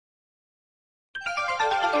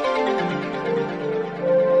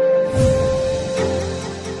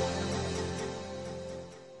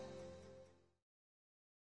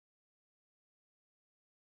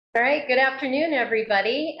All right, good afternoon,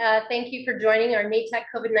 everybody. Thank you for joining our NETEC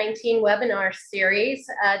COVID-19 Webinar Series.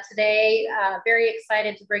 Today, very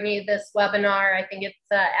excited to bring you this webinar. I think it's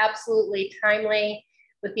absolutely timely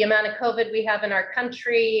with the amount of COVID we have in our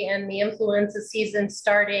country and the influenza season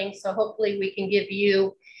starting. So hopefully we can give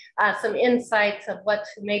you some insights of what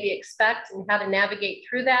to maybe expect and how to navigate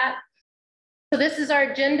through that. So this is our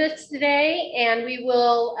agenda today, and we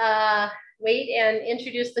will wait and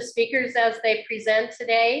introduce the speakers as they present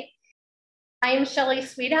today. I am Shelley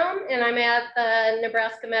Sweethelm, and I'm at the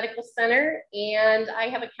Nebraska Medical Center, and I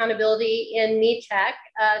have accountability in NETEC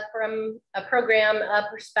from a program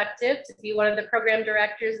perspective to be one of the program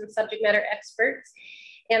directors and subject matter experts.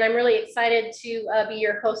 And I'm really excited to be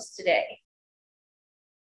your host today.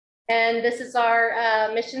 And this is our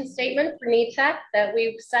mission statement for NETEC that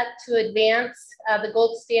we've set to advance the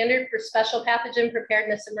gold standard for special pathogen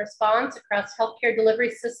preparedness and response across healthcare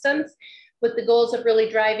delivery systems, with the goals of really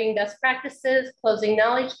driving best practices, closing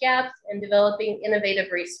knowledge gaps, and developing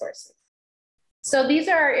innovative resources. So these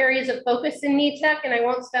are our areas of focus in NETEC, and I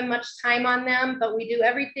won't spend much time on them, but we do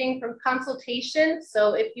everything from consultation.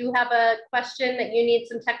 So if you have a question that you need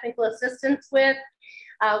some technical assistance with,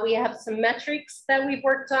 we have some metrics that we've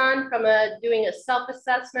worked on from doing a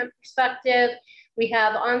self-assessment perspective. We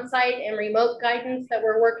have on-site and remote guidance that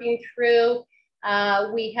we're working through.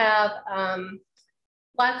 We have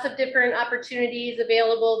lots of different opportunities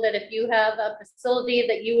available that if you have a facility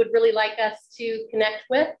that you would really like us to connect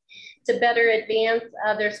with to better advance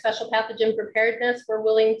their special pathogen preparedness, we're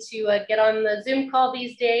willing to get on the Zoom call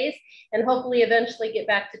these days and hopefully eventually get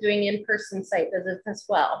back to doing in-person site visits as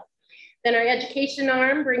well. Then our education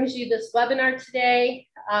arm brings you this webinar today.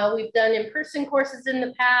 We've done in-person courses in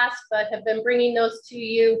the past, but have been bringing those to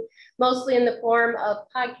you mostly in the form of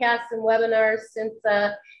podcasts and webinars since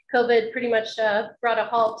COVID pretty much brought a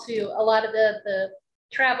halt to a lot of the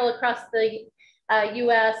travel across the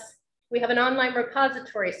US. We have an online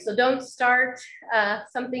repository, so don't start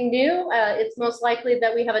something new. It's most likely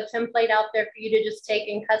that we have a template out there for you to just take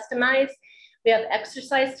and customize. We have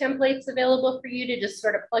exercise templates available for you to just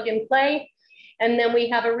sort of plug and play. And then we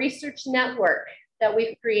have a research network that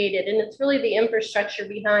we've created, and it's really the infrastructure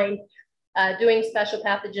behind doing special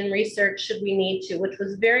pathogen research should we need to, which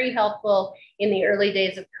was very helpful in the early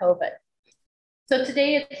days of COVID. So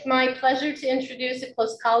today it's my pleasure to introduce a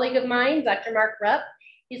close colleague of mine, Dr. Mark Rupp.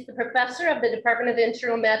 He's the professor of the Department of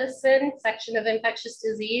Internal Medicine, section of Infectious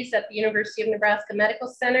Disease at the University of Nebraska Medical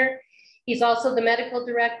Center. He's also the medical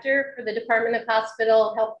director for the Department of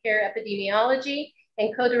Hospital Healthcare Epidemiology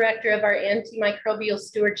and co-director of our antimicrobial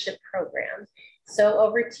stewardship program. So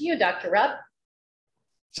over to you, Dr. Rupp.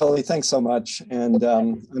 Shelley, thanks so much. And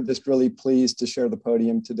I'm just really pleased to share the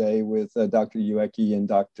podium today with Dr. Ueki and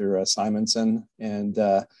Dr. Simonsen. And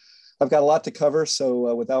I've got a lot to cover,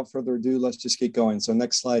 so without further ado, let's just get going. So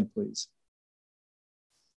next slide, please.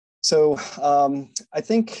 So I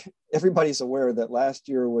think everybody's aware that last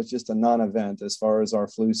year was just a non-event as far as our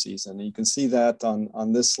flu season. And you can see that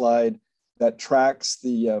on this slide that tracks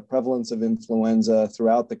the prevalence of influenza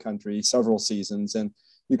throughout the country, several seasons. And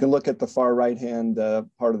you can look at the far right-hand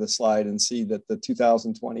part of the slide and see that the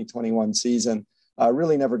 2020-21 season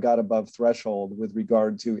really never got above threshold with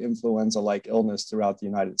regard to influenza-like illness throughout the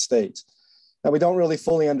United States. Now, we don't really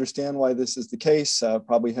fully understand why this is the case.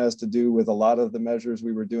 Probably has to do with a lot of the measures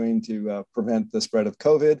we were doing to prevent the spread of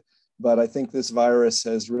COVID. But I think this virus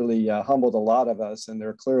has really humbled a lot of us. And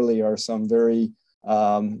there clearly are some very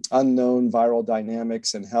unknown viral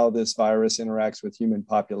dynamics and how this virus interacts with human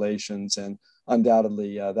populations. And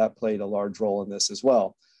undoubtedly, that played a large role in this as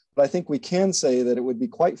well. But I think we can say that it would be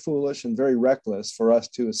quite foolish and very reckless for us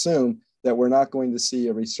to assume that we're not going to see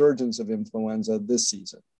a resurgence of influenza this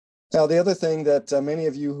season. Now, the other thing that many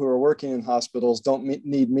of you who are working in hospitals don't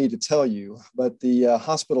need me to tell you, but the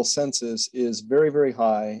hospital census is very, very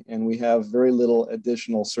high, and we have very little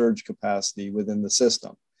additional surge capacity within the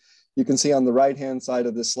system. You can see on the right-hand side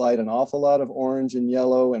of this slide an awful lot of orange and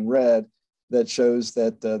yellow and red that shows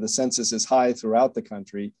that the census is high throughout the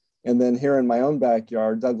country. And then here in my own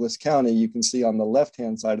backyard, Douglas County, you can see on the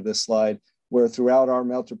left-hand side of this slide where throughout our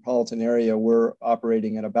metropolitan area, we're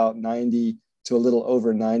operating at about 90 to a little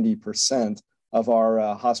over 90% of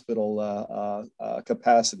our hospital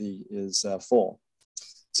capacity is full.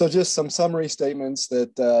 So just some summary statements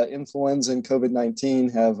that influenza and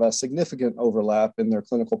COVID-19 have a significant overlap in their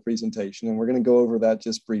clinical presentation, and we're going to go over that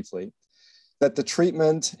just briefly. That the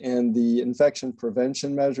treatment and the infection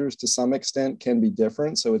prevention measures to some extent can be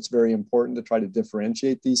different, so it's very important to try to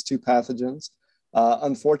differentiate these two pathogens.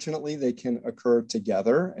 Unfortunately, they can occur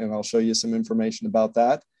together, and I'll show you some information about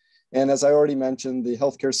that. And as I already mentioned, the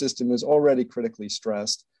healthcare system is already critically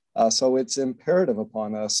stressed. So it's imperative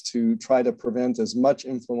upon us to try to prevent as much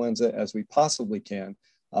influenza as we possibly can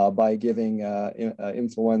by giving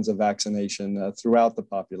influenza vaccination throughout the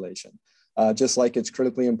population. Just like it's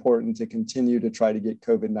critically important to continue to try to get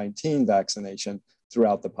COVID-19 vaccination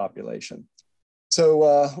throughout the population.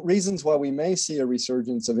 So reasons why we may see a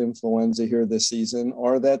resurgence of influenza here this season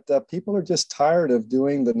are that people are just tired of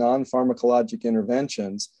doing the non-pharmacologic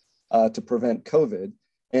interventions to prevent COVID.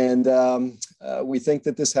 And we think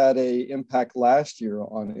that this had an impact last year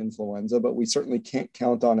on influenza, but we certainly can't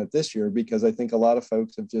count on it this year because I think a lot of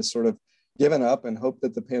folks have just sort of given up and hoped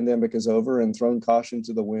that the pandemic is over and thrown caution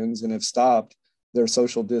to the winds and have stopped their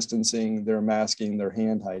social distancing, their masking, their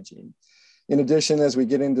hand hygiene. In addition, as we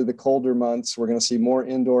get into the colder months, we're going to see more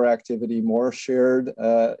indoor activity, more shared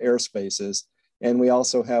airspaces, and we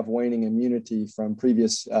also have waning immunity from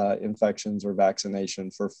previous infections or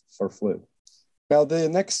vaccination for flu. Now, the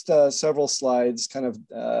next several slides kind of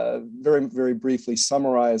very, very briefly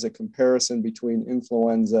summarize a comparison between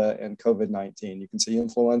influenza and COVID-19. You can see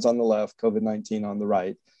influenza on the left, COVID-19 on the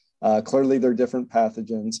right. Clearly, they're different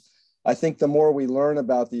pathogens. I think the more we learn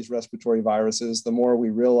about these respiratory viruses, the more we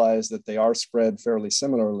realize that they are spread fairly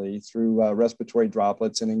similarly through respiratory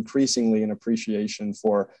droplets and increasingly an appreciation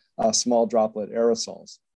for small droplet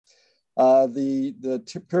aerosols.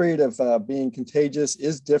 The period of being contagious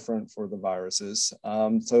is different for the viruses.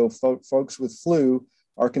 So folks with flu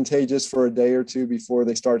are contagious for a day or two before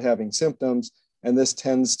they start having symptoms, and this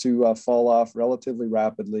tends to fall off relatively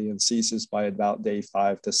rapidly and ceases by about day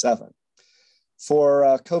 5 to 7. For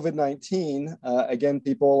COVID-19, again,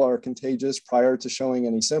 people are contagious prior to showing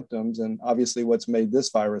any symptoms. And obviously what's made this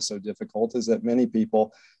virus so difficult is that many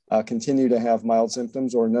people continue to have mild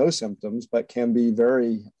symptoms or no symptoms, but can be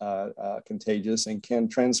very contagious and can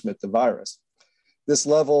transmit the virus. This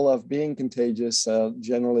level of being contagious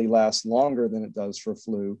generally lasts longer than it does for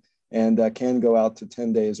flu and can go out to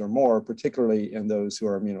 10 days or more, particularly in those who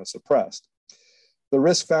are immunosuppressed. The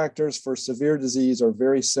risk factors for severe disease are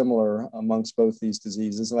very similar amongst both these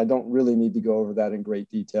diseases, and I don't really need to go over that in great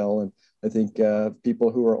detail. And I think people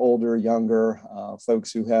who are older, younger,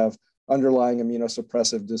 folks who have underlying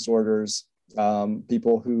immunosuppressive disorders,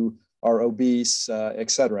 people who are obese, et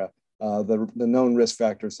cetera, the known risk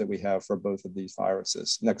factors that we have for both of these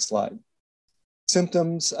viruses. Next slide.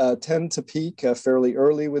 Symptoms tend to peak fairly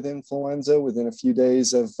early with influenza, within a few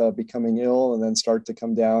days of becoming ill, and then start to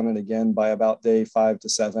come down. And again, by about day 5 to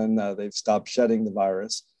 7, they've stopped shedding the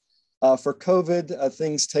virus. For COVID,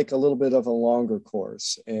 things take a little bit of a longer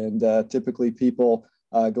course. And typically people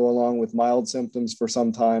go along with mild symptoms for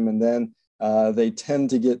some time, and then they tend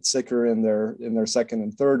to get sicker in their second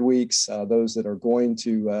and third weeks, those that are going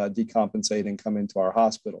to decompensate and come into our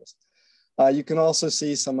hospitals. You can also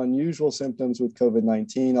see some unusual symptoms with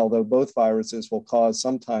COVID-19, although both viruses will cause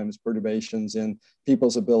sometimes perturbations in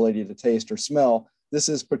people's ability to taste or smell. This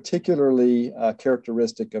is particularly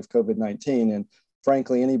characteristic of COVID-19. And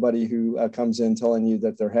frankly, anybody who comes in telling you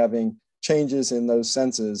that they're having changes in those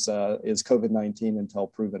senses is COVID-19 until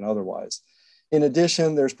proven otherwise. In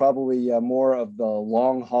addition, there's probably more of the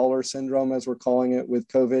long hauler syndrome, as we're calling it, with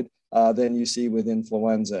COVID than you see with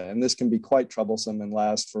influenza. And this can be quite troublesome and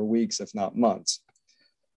last for weeks, if not months.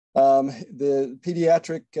 The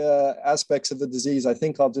pediatric aspects of the disease, I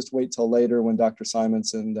think I'll just wait till later when Dr.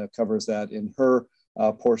 Simonsen covers that in her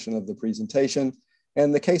portion of the presentation.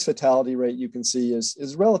 And the case fatality rate you can see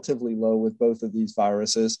is relatively low with both of these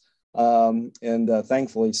viruses, and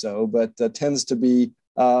thankfully so, but tends to be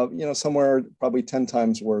somewhere probably 10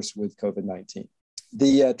 times worse with COVID-19.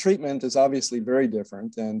 The treatment is obviously very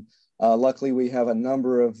different, and luckily we have a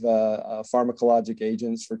number of pharmacologic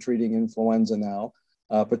agents for treating influenza now,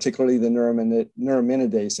 particularly the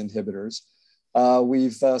neuraminidase inhibitors.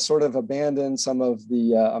 We've sort of abandoned some of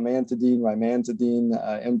the amantadine, rimantadine,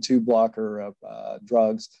 M2 blocker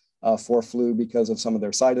drugs for flu because of some of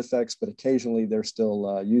their side effects, but occasionally they're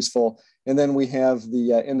still useful. And then we have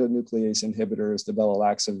the endonuclease inhibitors, the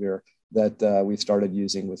belalaxavir, that we've started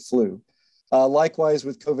using with flu. Likewise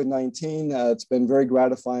with COVID-19, it's been very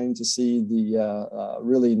gratifying to see the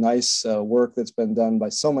really nice work that's been done by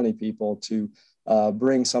so many people to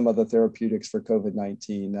bring some of the therapeutics for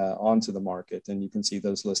COVID-19 onto the market. And you can see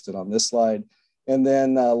those listed on this slide. And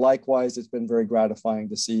then likewise, it's been very gratifying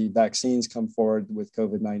to see vaccines come forward with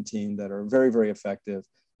COVID-19 that are very, very effective,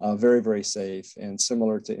 very, very safe, and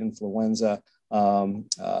similar to influenza,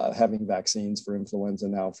 having vaccines for influenza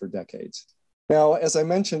now for decades. Now, as I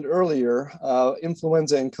mentioned earlier,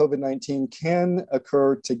 influenza and COVID-19 can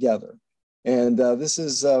occur together. And this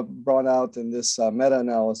is brought out in this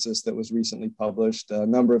meta-analysis that was recently published, a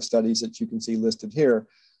number of studies that you can see listed here.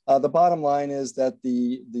 The bottom line is that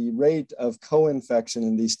the rate of co-infection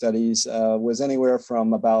in these studies was anywhere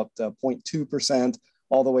from about 0.2%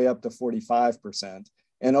 all the way up to 45%.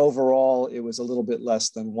 And overall, it was a little bit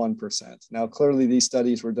less than 1%. Now, clearly, these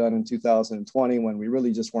studies were done in 2020 when we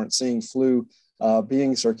really just weren't seeing flu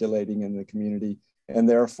being circulating in the community. And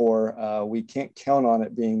therefore, we can't count on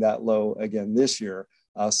it being that low again this year.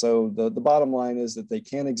 So the bottom line is that they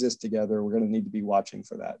can exist together. We're going to need to be watching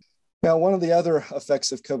for that. Now, one of the other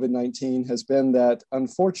effects of COVID-19 has been that,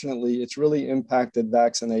 unfortunately, it's really impacted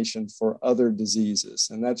vaccination for other diseases.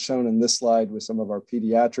 And that's shown in this slide with some of our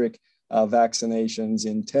pediatric vaccinations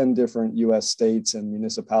in 10 different US states and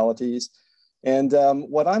municipalities. And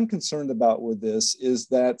what I'm concerned about with this is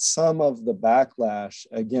that some of the backlash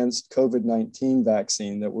against COVID-19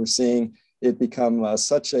 vaccine that we're seeing it become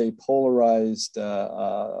such a polarized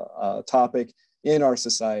topic in our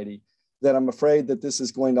society that I'm afraid that this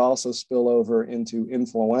is going to also spill over into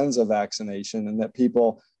influenza vaccination, and that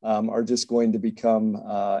people are just going to become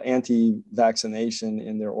anti-vaccination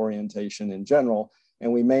in their orientation in general.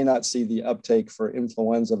 And we may not see the uptake for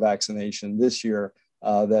influenza vaccination this year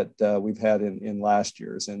that we've had in last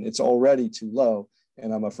year's. And it's already too low,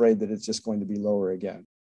 and I'm afraid that it's just going to be lower again.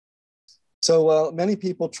 So many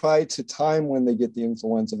people try to time when they get the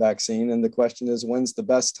influenza vaccine, and the question is, when's the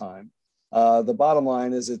best time? The bottom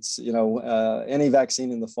line is it's, any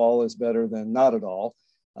vaccine in the fall is better than not at all.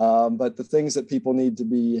 But the things that people need to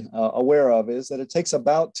be aware of is that it takes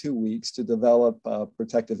about 2 weeks to develop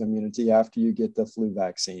protective immunity after you get the flu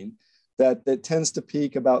vaccine. That tends to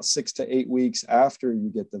peak about 6 to 8 weeks after you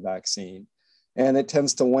get the vaccine. And it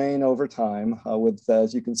tends to wane over time with,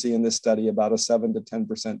 as you can see in this study, about a 7 to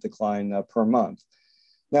 10% decline per month.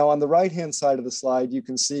 Now, on the right-hand side of the slide, you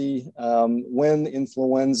can see when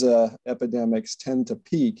influenza epidemics tend to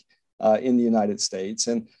peak in the United States.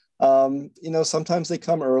 And, sometimes they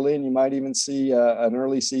come early, and you might even see an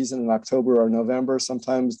early season in October or November.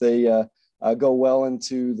 Sometimes they go well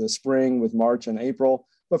into the spring with March and April.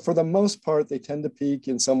 But for the most part, they tend to peak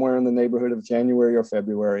in somewhere in the neighborhood of January or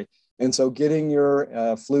February. And so getting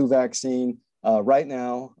your flu vaccine right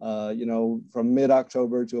now, from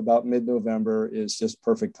mid-October to about mid-November is just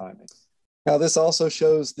perfect timing. Now, this also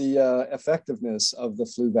shows the effectiveness of the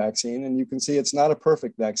flu vaccine. And you can see it's not a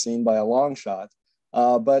perfect vaccine by a long shot.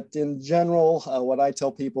 But in general, what I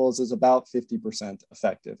tell people is it's about 50%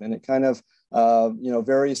 effective. And it kind of,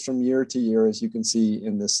 varies from year to year, as you can see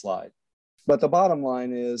in this slide. But the bottom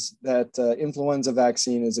line is that influenza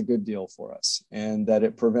vaccine is a good deal for us, and that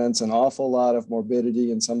it prevents an awful lot of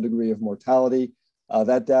morbidity and some degree of mortality.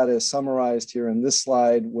 That data is summarized here in this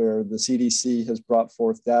slide, where the CDC has brought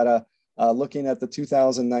forth data looking at the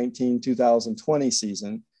 2019-2020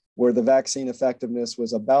 season, where the vaccine effectiveness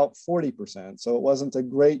was about 40%. So it wasn't a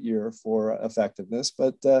great year for effectiveness,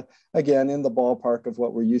 but again, in the ballpark of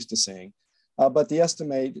what we're used to seeing. But the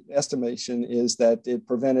estimation is that it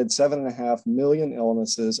prevented 7.5 million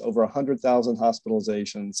illnesses, over 100,000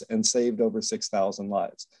 hospitalizations, and saved over 6,000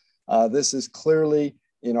 lives. This is clearly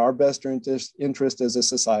in our best interest as a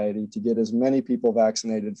society to get as many people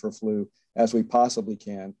vaccinated for flu as we possibly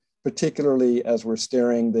can, particularly as we're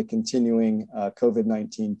staring the continuing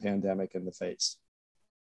COVID-19 pandemic in the face.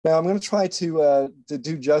 Now, I'm going to try to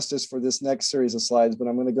do justice for this next series of slides, but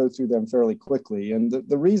I'm going to go through them fairly quickly. And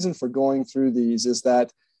the reason for going through these is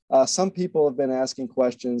that some people have been asking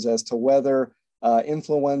questions as to whether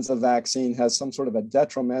influenza vaccine has some sort of a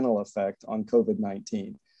detrimental effect on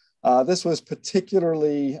COVID-19. This was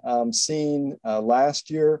particularly seen last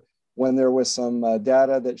year when there was some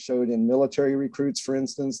data that showed in military recruits, for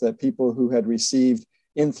instance, that people who had received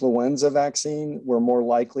influenza vaccine were more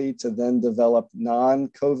likely to then develop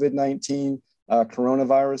non-COVID-19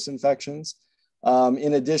 coronavirus infections.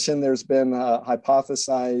 In addition, there's been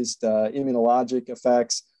hypothesized immunologic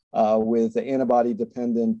effects with the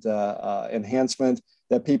antibody-dependent enhancement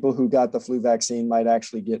that people who got the flu vaccine might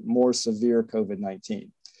actually get more severe COVID-19.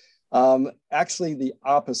 Actually, the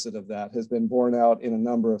opposite of that has been borne out in a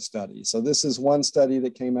number of studies. So this is one study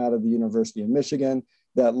that came out of the University of Michigan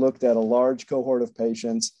that looked at a large cohort of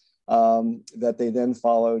patients that they then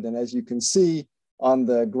followed. And as you can see on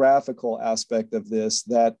the graphical aspect of this,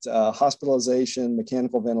 that hospitalization,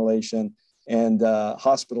 mechanical ventilation, and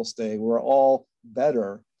hospital stay were all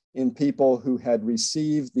better in people who had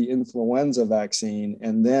received the influenza vaccine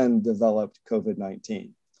and then developed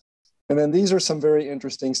COVID-19. And then these are some very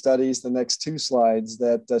interesting studies, the next two slides,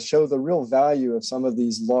 that show the real value of some of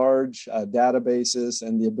these large databases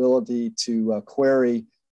and the ability to query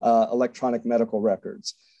electronic medical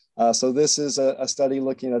records. So this is a study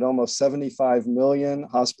looking at almost 75 million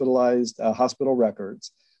hospitalized hospital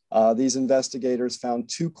records. These investigators found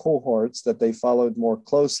two cohorts that they followed more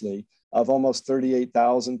closely of almost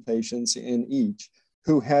 38,000 patients in each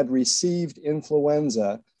who had received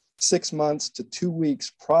influenza 6 months to 2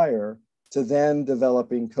 weeks prior to then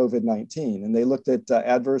developing COVID-19. And they looked at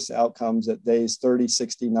adverse outcomes at days 30,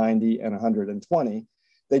 60, 90, and 120.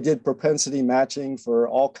 They did propensity matching for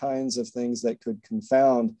all kinds of things that could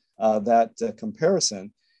confound that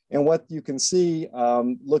comparison. And what you can see,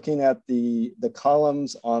 looking at the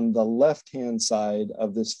columns on the left-hand side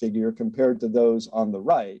of this figure compared to those on the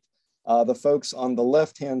right, the folks on the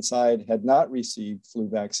left-hand side had not received flu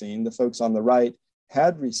vaccine. The folks on the right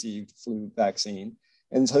had received flu vaccine.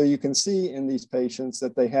 And so you can see in these patients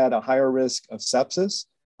that they had a higher risk of sepsis,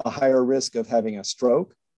 a higher risk of having a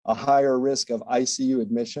stroke, a higher risk of ICU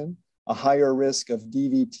admission, a higher risk of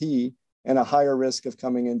DVT, and a higher risk of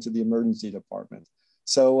coming into the emergency department.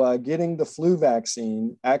 So getting the flu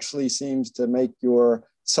vaccine actually seems to make your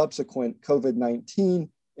subsequent COVID-19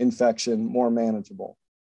 infection more manageable.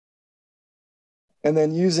 And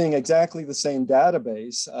then using exactly the same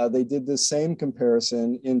database, they did the same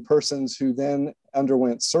comparison in persons who then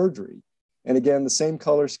underwent surgery. And again, the same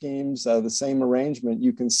color schemes, the same arrangement,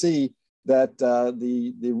 you can see that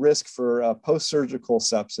the risk for post-surgical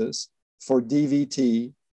sepsis, for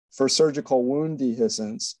DVT, for surgical wound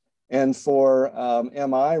dehiscence, and for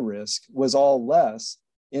MI risk was all less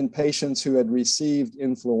in patients who had received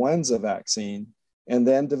influenza vaccine and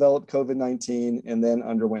then developed COVID-19 and then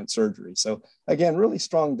underwent surgery. So again, really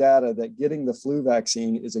strong data that getting the flu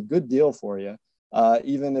vaccine is a good deal for you,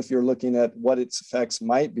 even if you're looking at what its effects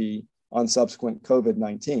might be on subsequent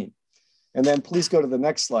COVID-19. And then please go to the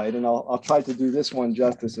next slide, and I'll try to do this one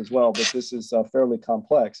justice as well, but this is fairly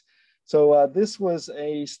complex. So this was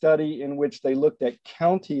a study in which they looked at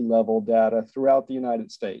county level data throughout the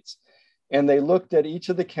United States. And they looked at each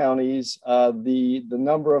of the counties, the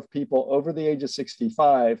number of people over the age of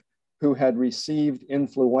 65 who had received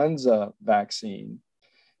influenza vaccine.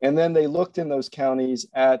 And then they looked in those counties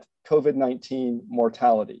at COVID-19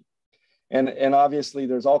 mortality. And obviously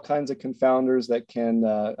there's all kinds of confounders that can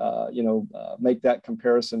make that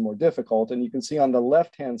comparison more difficult. And you can see on the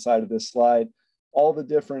left-hand side of this slide, all the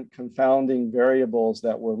different confounding variables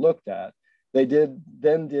that were looked at. They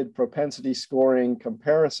then did propensity scoring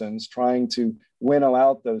comparisons, trying to winnow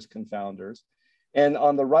out those confounders. And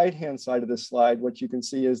on the right-hand side of this slide, what you can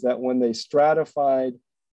see is that when they stratified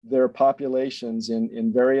their populations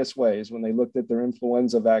in various ways, when they looked at their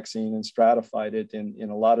influenza vaccine and stratified it in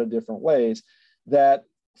a lot of different ways, that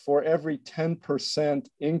for every 10%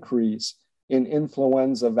 increase in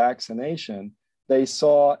influenza vaccination, they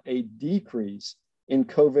saw a decrease in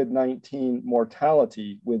COVID-19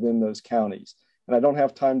 mortality within those counties. And I don't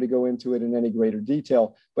have time to go into it in any greater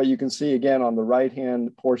detail, but you can see again on the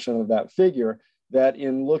right-hand portion of that figure that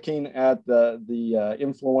in looking at the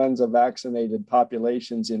influenza vaccinated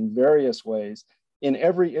populations in various ways, in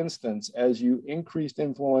every instance, as you increased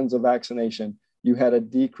influenza vaccination, you had a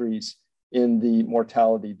decrease in the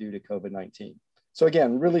mortality due to COVID-19. So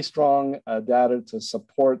again, really strong data to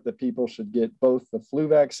support that people should get both the flu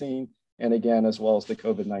vaccine and again, as well as the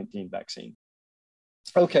COVID-19 vaccine.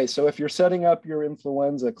 Okay, so if you're setting up your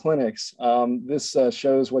influenza clinics, this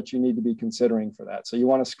shows what you need to be considering for that. So you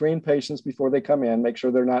want to screen patients before they come in, make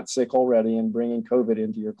sure they're not sick already and bringing COVID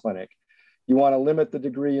into your clinic. You want to limit the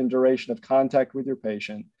degree and duration of contact with your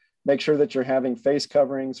patient. Make sure that you're having face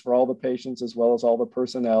coverings for all the patients as well as all the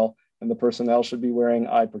personnel, and the personnel should be wearing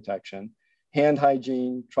eye protection. Hand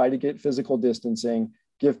hygiene, try to get physical distancing,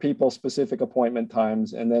 give people specific appointment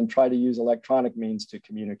times, and then try to use electronic means to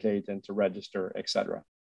communicate and to register, et cetera.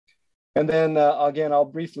 And then again, I'll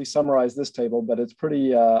briefly summarize this table, but it's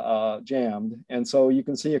pretty jammed. And so you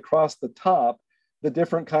can see across the top, the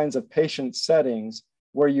different kinds of patient settings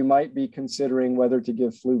where you might be considering whether to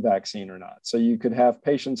give flu vaccine or not. So you could have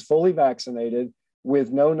patients fully vaccinated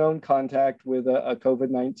with no known contact with a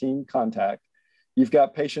COVID-19 contact. You've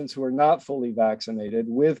got patients who are not fully vaccinated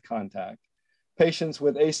with contact, patients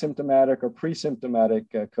with asymptomatic or pre-symptomatic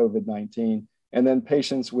COVID-19, and then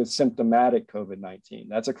patients with symptomatic COVID-19.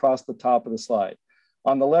 That's across the top of the slide.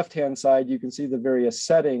 On the left-hand side, you can see the various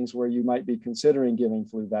settings where you might be considering giving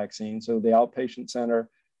flu vaccine. So the outpatient center,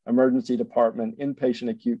 emergency department, inpatient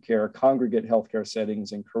acute care, congregate healthcare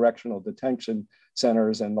settings, and correctional detention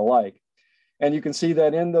centers and the like. And you can see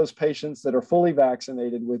that in those patients that are fully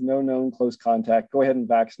vaccinated with no known close contact, go ahead and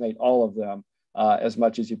vaccinate all of them as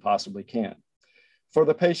much as you possibly can. For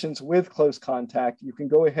the patients with close contact, you can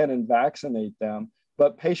go ahead and vaccinate them,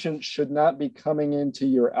 but patients should not be coming into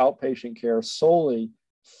your outpatient care solely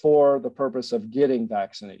for the purpose of getting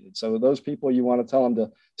vaccinated. So those people, you want to tell them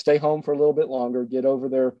to stay home for a little bit longer, get over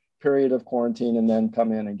their period of quarantine and then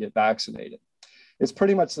come in and get vaccinated. It's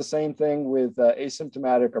pretty much the same thing with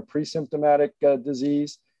asymptomatic or pre-symptomatic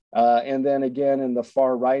disease. And then again, in the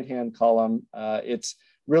far right-hand column, it's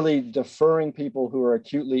really deferring people who are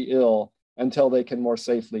acutely ill until they can more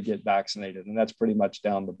safely get vaccinated. And that's pretty much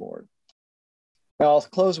down the board. Now, I'll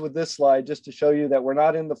close with this slide just to show you that we're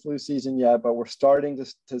not in the flu season yet, but we're starting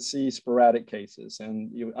to see sporadic cases.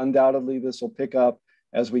 And undoubtedly, this will pick up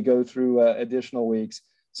as we go through additional weeks.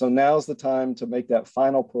 So now's the time to make that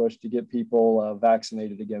final push to get people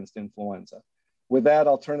vaccinated against influenza. With that,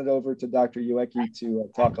 I'll turn it over to Dr. Uecke to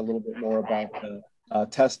talk a little bit more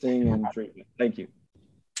about testing and treatment. Thank you.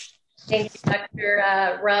 Thank you,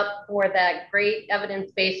 Dr. Rupp, for that great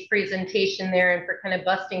evidence-based presentation there and for kind of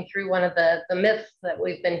busting through one of the myths that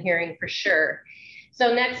we've been hearing for sure.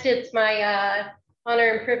 So next, it's my honor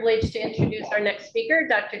and privilege to introduce our next speaker,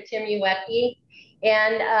 Dr. Tim Uecke.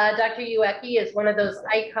 And Dr. Uecke is one of those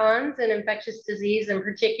icons in infectious disease, and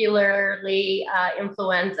particularly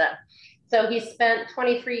influenza. So he spent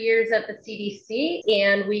 23 years at the CDC,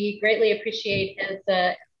 and we greatly appreciate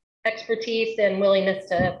his expertise and willingness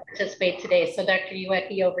to participate today. So Dr.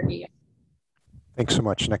 Uecke, over to you. Thanks so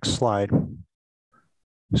much. Next slide.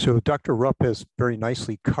 So Dr. Rupp has very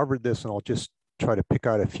nicely covered this, and I'll just try to pick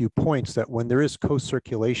out a few points that when there is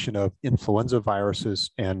co-circulation of influenza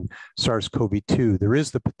viruses and SARS-CoV-2, there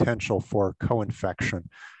is the potential for co-infection.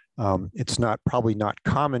 It's probably not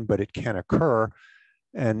common, but it can occur.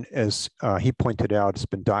 And as he pointed out, it's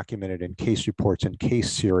been documented in case reports and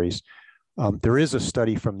case series. There is a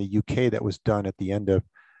study from the UK that was done at the end of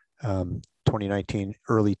 2019,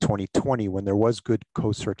 early 2020, when there was good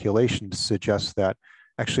co-circulation to suggest that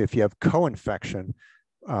actually if you have co-infection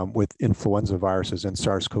with influenza viruses and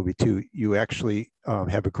SARS-CoV-2, you actually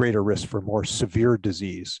have a greater risk for more severe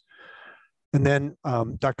disease. And then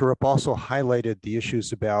Dr. Rupp also highlighted the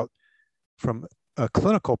issues about, from a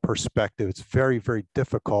clinical perspective, it's very, very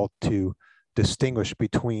difficult to distinguish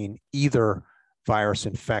between either virus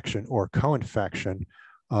infection or co-infection.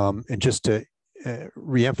 And just to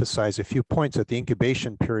reemphasize a few points, that the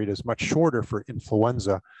incubation period is much shorter for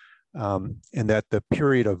influenza, and that the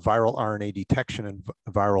period of viral RNA detection and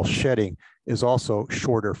viral shedding is also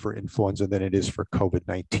shorter for influenza than it is for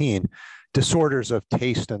COVID-19. Disorders of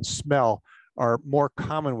taste and smell are more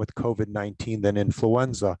common with COVID-19 than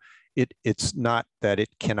influenza. It's not that it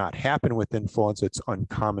cannot happen with influenza, it's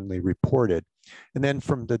uncommonly reported. And then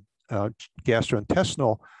from the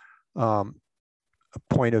gastrointestinal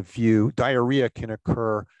point of view, diarrhea can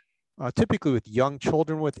occur typically with young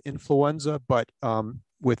children with influenza, but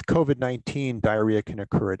with COVID-19, diarrhea can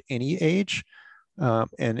occur at any age.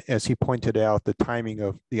 And as he pointed out, the timing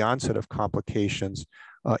of the onset of complications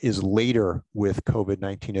is later with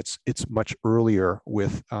COVID-19. It's much earlier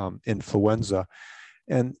with influenza.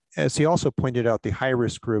 And as he also pointed out, the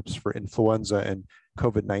high-risk groups for influenza and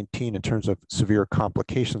COVID-19 in terms of severe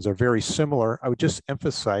complications are very similar. I would just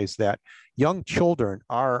emphasize that young children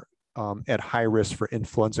are at high risk for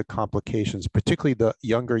influenza complications, particularly the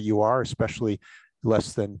younger you are, especially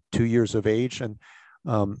less than 2 years of age. And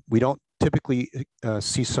we don't typically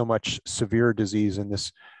see so much severe disease in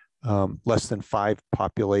this less than 5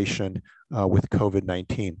 population with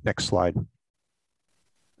COVID-19. Next slide.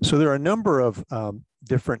 So there are a number of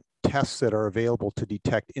different tests that are available to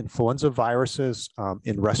detect influenza viruses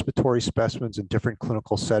in respiratory specimens in different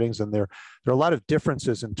clinical settings. And there are a lot of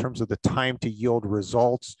differences in terms of the time to yield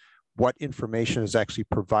results, what information is actually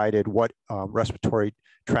provided, what respiratory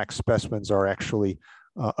tract specimens are actually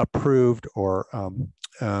approved or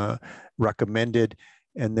recommended,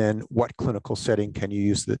 and then what clinical setting can you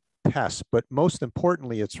use the test. But most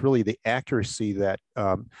importantly, it's really the accuracy that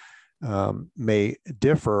may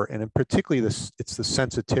differ, and in particularly it's the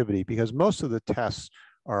sensitivity, because most of the tests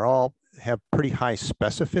have pretty high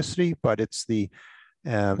specificity, but it's the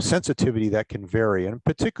sensitivity that can vary. And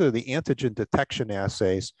particularly the antigen detection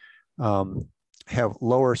assays have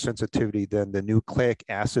lower sensitivity than the nucleic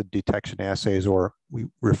acid detection assays, or we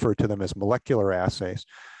refer to them as molecular assays.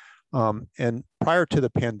 And prior to the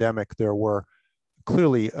pandemic, there were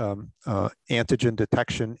clearly antigen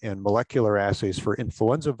detection and molecular assays for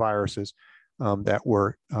influenza viruses that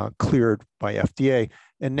were cleared by FDA.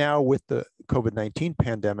 And now with the COVID-19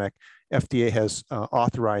 pandemic, FDA has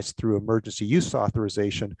authorized through emergency use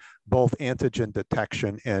authorization both antigen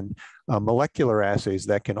detection and molecular assays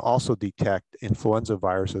that can also detect influenza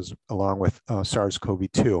viruses along with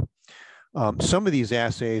SARS-CoV-2. Some of these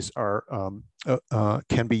assays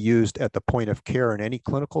can be used at the point of care in any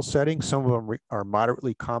clinical setting. Some of them are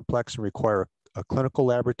moderately complex and require a clinical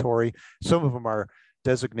laboratory. Some of them are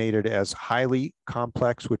designated as highly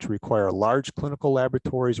complex, which require large clinical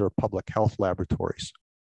laboratories or public health laboratories.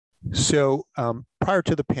 So prior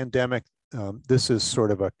to the pandemic, this is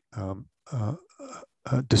sort of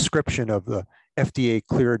a description of the FDA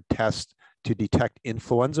cleared test to detect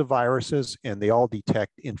influenza viruses, and they all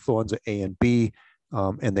detect influenza A and B,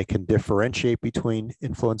 and they can differentiate between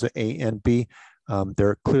influenza A and B. There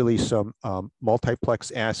are clearly some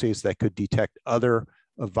multiplex assays that could detect other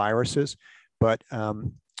viruses, but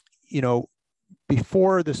you know,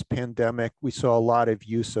 before this pandemic, we saw a lot of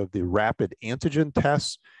use of the rapid antigen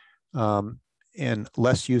tests and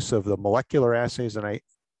less use of the molecular assays, and I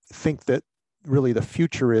think that really the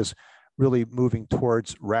future is really moving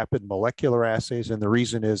towards rapid molecular assays, and the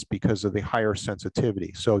reason is because of the higher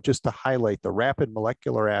sensitivity. So just to highlight, the rapid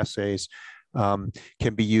molecular assays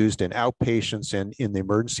can be used in outpatients and in the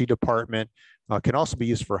emergency department, can also be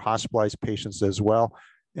used for hospitalized patients as well.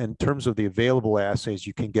 In terms of the available assays,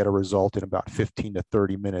 you can get a result in about 15 to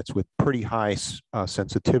 30 minutes with pretty high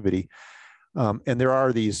sensitivity. And there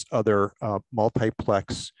are these other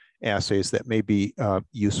multiplex assays that may be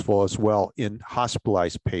useful as well in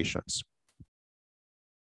hospitalized patients.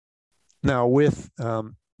 Now, with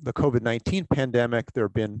the COVID-19 pandemic, there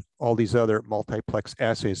have been all these other multiplex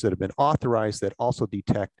assays that have been authorized that also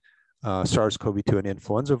detect SARS-CoV-2 and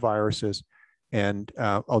influenza viruses. And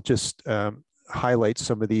I'll just highlight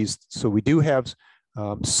some of these. So we do have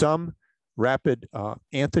some rapid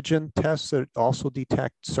antigen tests that also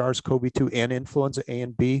detect SARS-CoV-2 and influenza A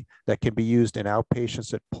and B that can be used in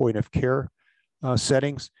outpatients at point of care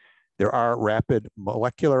settings. There are rapid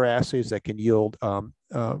molecular assays that can yield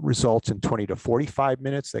results in 20 to 45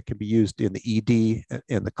 minutes that can be used in the ED,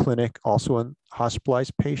 in the clinic, also in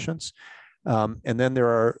hospitalized patients. And then there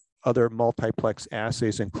are other multiplex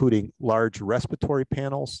assays, including large respiratory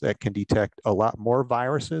panels that can detect a lot more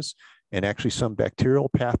viruses and actually some bacterial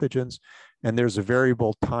pathogens. And there's a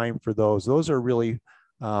variable time for those. Those are really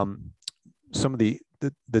some of the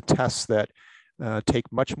tests that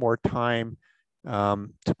take much more time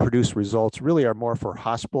to produce results, really are more for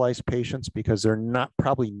hospitalized patients because they're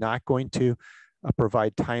probably not going to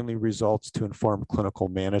provide timely results to inform clinical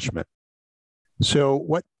management. So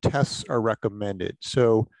what tests are recommended?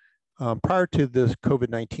 So prior to the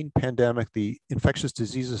COVID-19 pandemic, the Infectious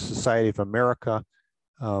Diseases Society of America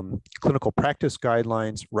clinical practice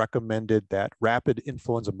guidelines recommended that rapid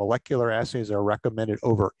influenza molecular assays are recommended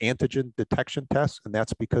over antigen detection tests, and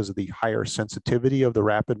that's because of the higher sensitivity of the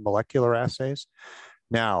rapid molecular assays.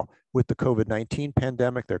 Now, with the COVID-19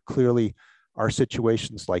 pandemic, there clearly are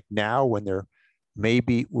situations like now when there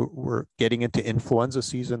maybe we're getting into influenza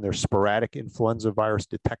season, there's sporadic influenza virus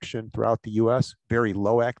detection throughout the US, very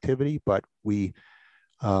low activity, but we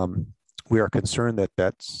are concerned that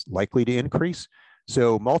that's likely to increase.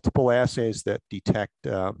 So multiple assays that detect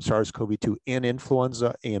SARS-CoV-2 and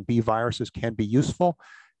influenza A and B viruses can be useful.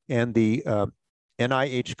 And the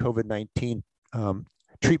NIH COVID-19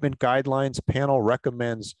 treatment guidelines panel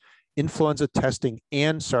recommends influenza testing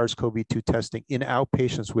and SARS-CoV-2 testing in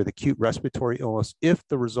outpatients with acute respiratory illness if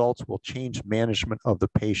the results will change management of the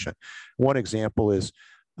patient. One example is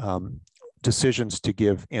decisions to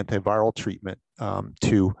give antiviral treatment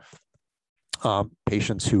to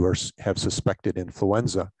patients who have suspected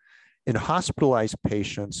influenza. In hospitalized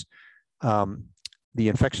patients, the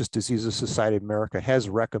Infectious Diseases Society of America has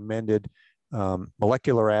recommended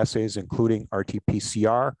molecular assays, including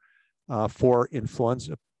RT-PCR for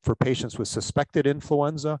influenza, for patients with suspected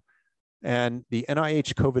influenza. And the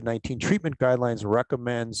NIH COVID-19 treatment guidelines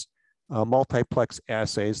recommends multiplex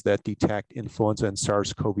assays that detect influenza and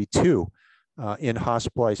SARS-CoV-2 in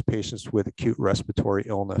hospitalized patients with acute respiratory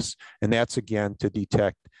illness. And that's again to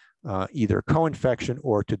detect either co-infection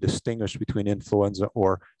or to distinguish between influenza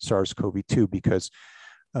or SARS-CoV-2 because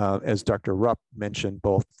as Dr. Rupp mentioned,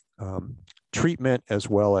 both treatment as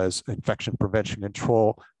well as infection prevention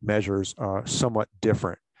control measures are somewhat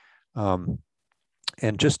different.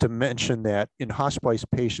 And just to mention that in hospitalized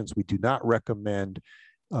patients, we do not recommend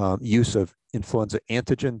use of influenza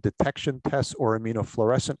antigen detection tests or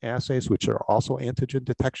immunofluorescent assays, which are also antigen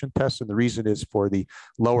detection tests. And the reason is for the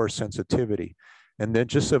lower sensitivity. And then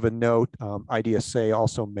just of a note, IDSA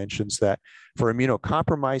also mentions that for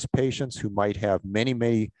immunocompromised patients who might have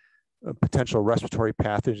many potential respiratory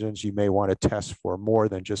pathogens, you may want to test for more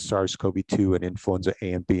than just SARS-CoV-2 and influenza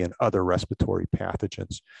A and B and other respiratory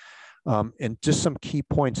pathogens. And just some key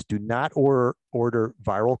points: do not order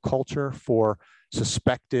viral culture for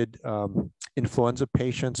suspected influenza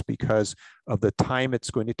patients because of the time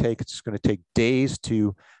it's going to take. It's going to take days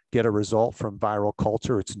to get a result from viral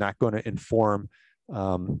culture. It's not going to inform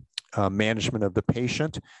management of the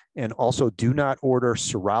patient. And also do not order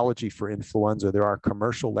serology for influenza. There are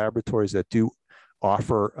commercial laboratories that do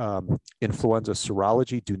offer influenza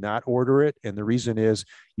serology. Do not order it. And the reason is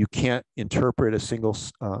you can't interpret a single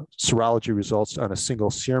serology results on a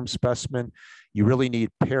single serum specimen. You really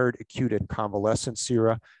need paired acute and convalescent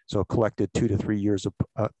sera, so collected 2 to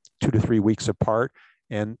 3 weeks apart.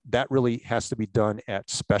 And that really has to be done at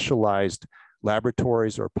specialized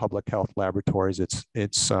laboratories or public health laboratories.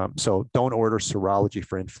 So don't order serology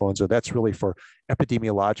for influenza. That's really for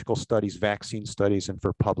epidemiological studies, vaccine studies, and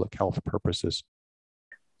for public health purposes.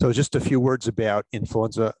 So just a few words about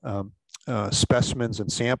influenza specimens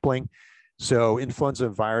and sampling. So influenza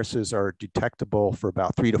viruses are detectable for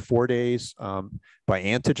about 3 to 4 days by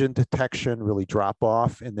antigen detection, really drop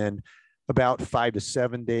off, and then about 5 to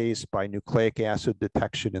 7 days by nucleic acid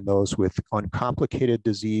detection in those with uncomplicated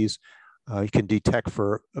disease. You can detect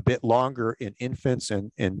for a bit longer in infants,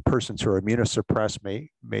 and persons who are immunosuppressed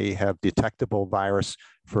may have detectable virus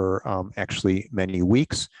for actually many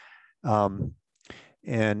weeks.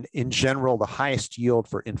 And in general, the highest yield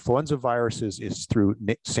for influenza viruses is through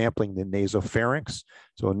sampling the nasopharynx.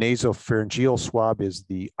 So a nasopharyngeal swab is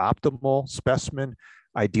the optimal specimen,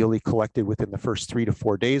 ideally collected within the first 3 to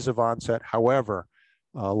 4 days of onset. However,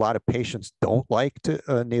 a lot of patients don't like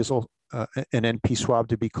an NP swab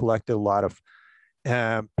to be collected. A lot of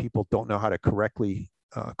people don't know how to correctly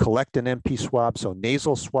collect an NP swab. So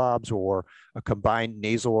nasal swabs or a combined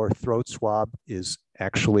nasal or throat swab is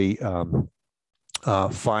actually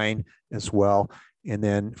fine as well. And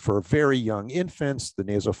then for very young infants, the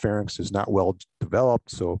nasopharynx is not well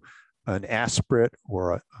developed. So an aspirate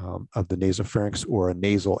or of the nasopharynx or a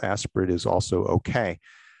nasal aspirate is also okay.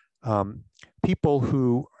 People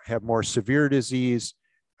who have more severe disease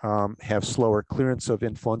have slower clearance of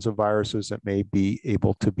influenza viruses that may be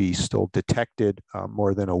able to be still detected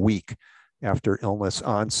more than a week after illness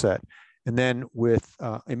onset. And then with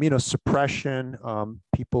immunosuppression,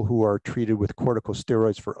 people who are treated with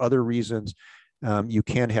corticosteroids for other reasons, you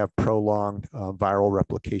can have prolonged viral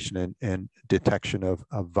replication and detection of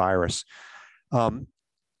virus.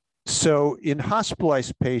 So in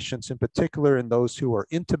hospitalized patients, in particular in those who are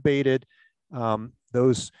intubated,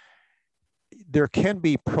 there can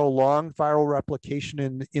be prolonged viral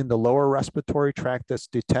replication in the lower respiratory tract that's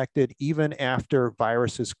detected even after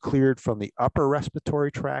virus is cleared from the upper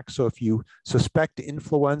respiratory tract. So if you suspect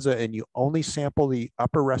influenza and you only sample the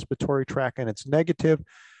upper respiratory tract and it's negative,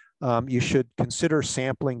 you should consider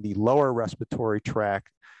sampling the lower respiratory tract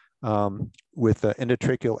with an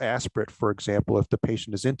endotracheal aspirate, for example, if the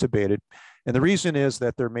patient is intubated. And the reason is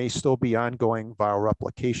that there may still be ongoing viral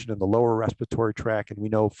replication in the lower respiratory tract. And we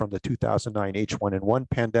know from the 2009 H1N1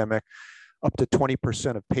 pandemic, up to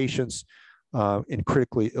 20% of patients in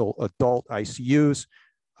critically ill adult ICUs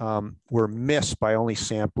were missed by only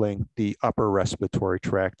sampling the upper respiratory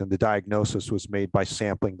tract. And the diagnosis was made by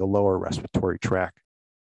sampling the lower respiratory tract.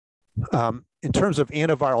 In terms of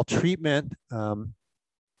antiviral treatment,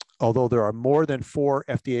 although there are more than 4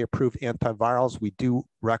 FDA-approved antivirals, we do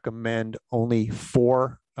recommend only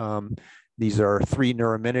 4. These are 3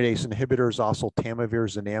 neuraminidase inhibitors, oseltamivir,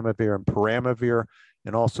 zanamivir, and peramivir,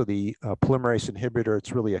 and also the polymerase inhibitor.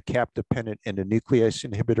 It's really a cap-dependent endonuclease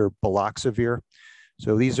inhibitor, baloxavir.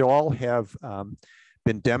 So these all have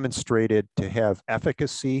been demonstrated to have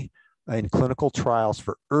efficacy in clinical trials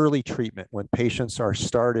for early treatment when patients are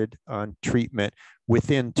started on treatment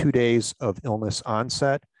within 2 days of illness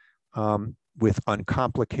onset. With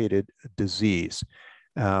uncomplicated disease.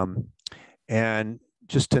 And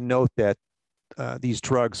just to note that these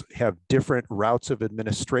drugs have different routes of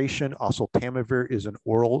administration. Oseltamivir is an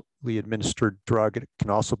orally administered drug. It can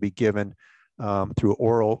also be given through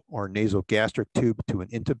oral or nasogastric tube to an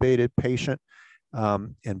intubated patient.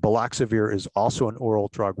 And baloxavir is also an oral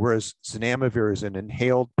drug, whereas zanamivir is an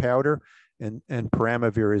inhaled powder and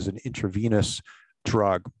peramivir is an intravenous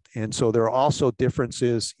drug. And so there are also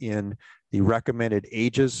differences in the recommended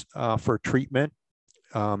ages for treatment.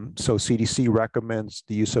 So CDC recommends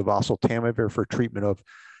the use of oseltamivir for treatment of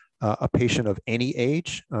a patient of any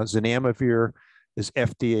age. Zanamivir is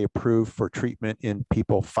FDA approved for treatment in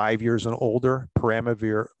people 5 years and older.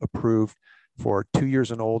 Peramivir approved for 2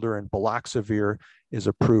 years and older, and baloxavir is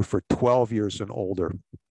approved for 12 years and older.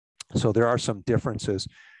 So there are some differences.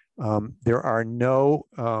 There are no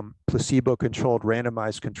placebo-controlled,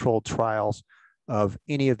 randomized controlled trials of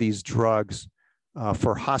any of these drugs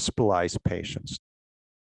for hospitalized patients.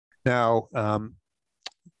 Now,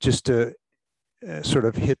 just to sort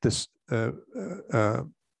of hit this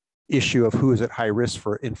issue of who is at high risk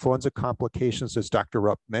for influenza complications, as Dr.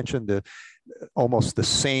 Rupp mentioned, almost the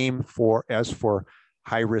same as for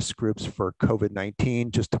high-risk groups for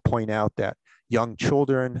COVID-19. Just to point out that young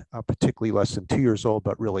children, particularly less than 2 years old,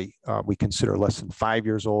 but really we consider less than 5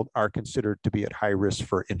 years old, are considered to be at high risk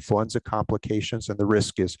for influenza complications, and the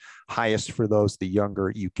risk is highest for those the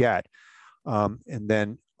younger you get. And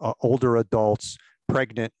then older adults,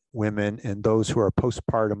 pregnant women, and those who are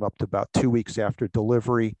postpartum up to about 2 weeks after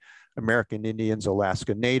delivery, American Indians,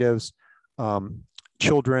 Alaska Natives,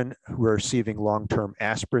 children who are receiving long-term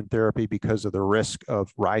aspirin therapy because of the risk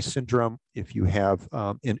of Rye syndrome if you have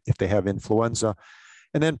if they have influenza,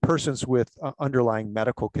 and then persons with underlying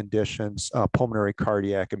medical conditions, pulmonary,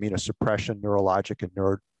 cardiac, immunosuppression, neurologic, and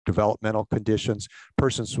neurodevelopmental conditions,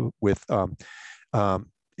 persons with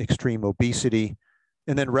extreme obesity,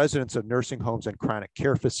 and then residents of nursing homes and chronic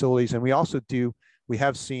care facilities. And we also we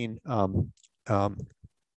have seen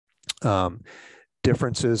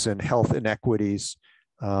differences in health inequities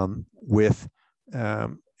with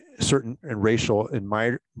certain racial and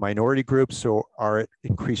minority groups, so are at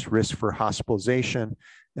increased risk for hospitalization.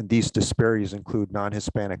 And these disparities include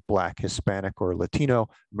non-Hispanic, Black, Hispanic, or Latino,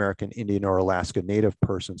 American Indian, or Alaska Native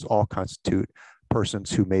persons, all constitute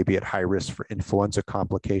persons who may be at high risk for influenza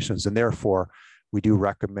complications. And therefore, we do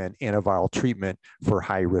recommend antiviral treatment for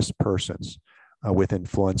high-risk persons with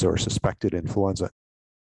influenza or suspected influenza.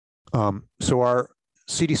 So our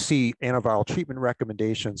CDC antiviral treatment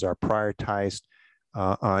recommendations are prioritized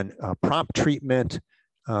on prompt treatment,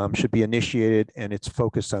 should be initiated, and it's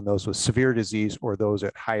focused on those with severe disease or those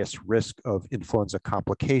at highest risk of influenza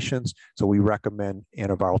complications. So we recommend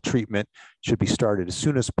antiviral treatment should be started as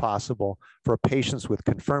soon as possible. For patients with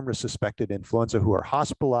confirmed or suspected influenza who are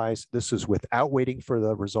hospitalized, this is without waiting for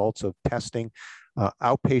the results of testing.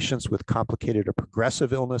 Outpatients with complicated or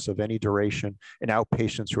progressive illness of any duration, and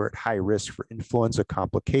outpatients who are at high risk for influenza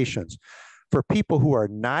complications. For people who are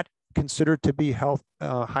not considered to be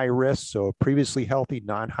high risk, so previously healthy,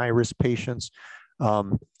 non-high risk patients,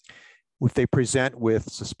 if they present with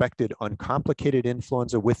suspected uncomplicated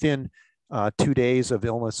influenza within 2 days of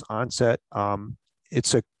illness onset,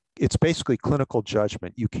 it's basically clinical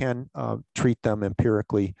judgment. You can treat them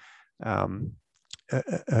empirically,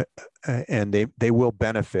 and they will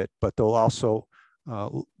benefit, but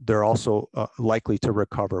they're also likely to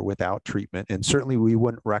recover without treatment. And certainly we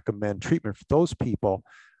wouldn't recommend treatment for those people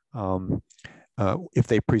if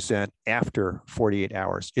they present after 48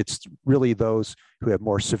 hours. It's really those who have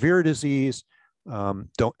more severe disease,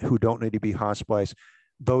 who don't need to be hospitalized,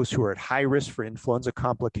 those who are at high risk for influenza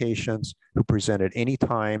complications, who present at any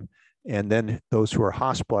time, and then those who are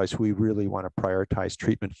hospitalized, who we really want to prioritize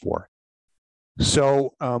treatment for.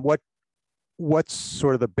 So what's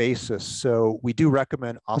sort of the basis? So we do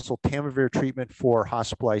recommend oseltamivir treatment for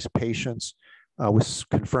hospitalized patients with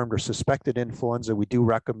confirmed or suspected influenza. We do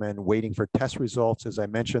recommend waiting for test results. As I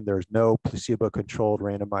mentioned, there's no placebo-controlled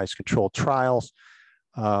randomized controlled trials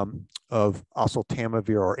of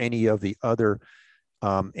oseltamivir or any of the other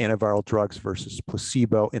antiviral drugs versus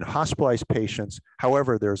placebo in hospitalized patients.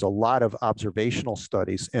 However, there's a lot of observational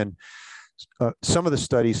studies, and some of the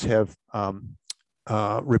studies have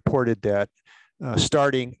reported that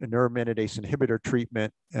starting a neuraminidase inhibitor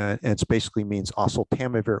treatment, and it basically means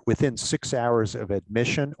oseltamivir, within 6 hours of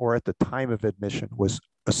admission or at the time of admission was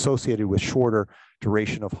associated with shorter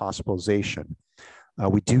duration of hospitalization.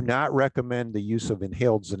 We do not recommend the use of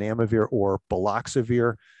inhaled zanamivir or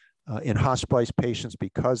baloxavir in hospitalized patients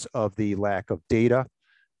because of the lack of data.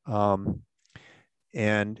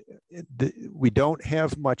 We don't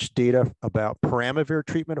have much data about peramivir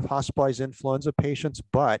treatment of hospitalized influenza patients,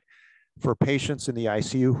 but for patients in the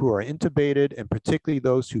ICU who are intubated, and particularly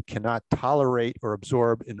those who cannot tolerate or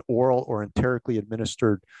absorb an oral or enterically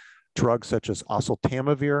administered drug such as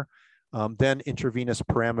oseltamivir, then intravenous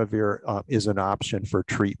peramivir is an option for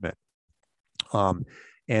treatment.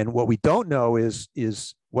 And what we don't know is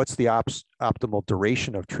what's the optimal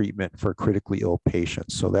duration of treatment for critically ill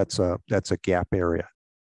patients. So that's a gap area.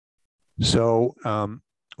 So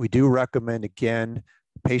we do recommend, again,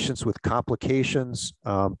 patients with complications,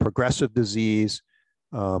 progressive disease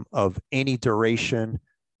of any duration,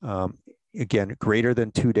 again, greater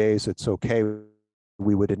than 2 days, it's okay.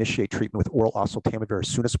 We would initiate treatment with oral oseltamivir as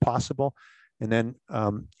soon as possible. And then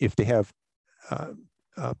if they have,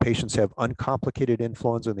 patients have uncomplicated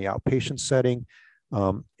influenza in the outpatient setting,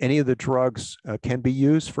 any of the drugs can be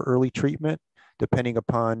used for early treatment, depending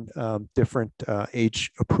upon different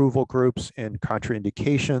age approval groups and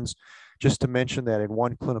contraindications. Just to mention that in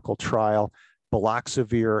one clinical trial,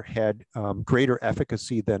 baloxavir had greater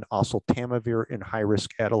efficacy than oseltamivir in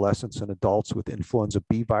high-risk adolescents and adults with influenza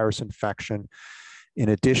B virus infection. In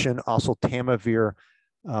addition, oseltamivir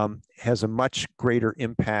has a much greater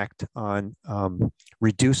impact on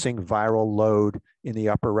reducing viral load in the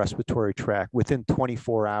upper respiratory tract within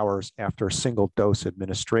 24 hours after a single dose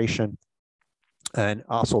administration, and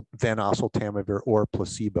also then oseltamivir or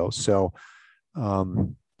placebo. So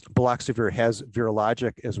baloxavir has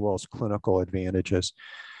virologic as well as clinical advantages.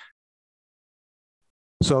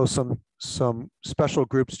 So some special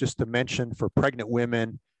groups just to mention for pregnant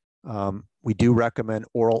women, we do recommend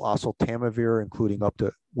oral oseltamivir, including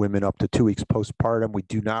women up to 2 weeks postpartum. We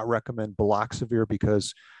do not recommend baloxavir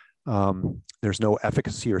because there's no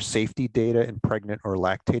efficacy or safety data in pregnant or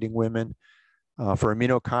lactating women. For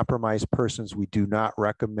immunocompromised persons, we do not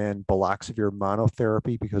recommend baloxavir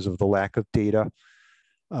monotherapy because of the lack of data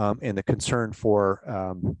and the concern for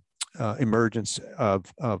emergence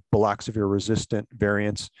of baloxavir-resistant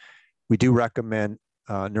variants. We do recommend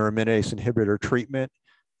neuraminidase inhibitor treatment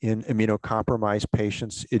in immunocompromised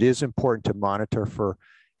patients. It is important to monitor for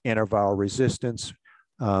antiviral resistance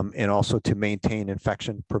and also to maintain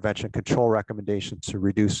infection prevention control recommendations to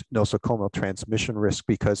reduce nosocomial transmission risk,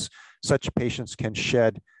 because such patients can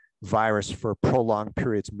shed virus for prolonged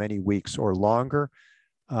periods, many weeks or longer.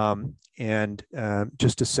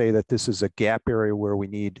 Just to say that this is a gap area where we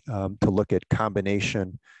need to look at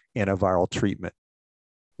combination antiviral treatment.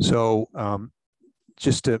 So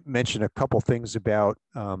just to mention a couple things about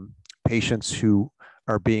patients who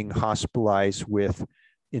are being hospitalized with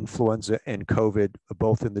influenza and COVID,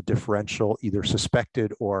 both in the differential, either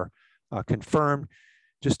suspected or confirmed.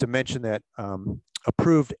 Just to mention that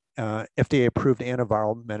FDA-approved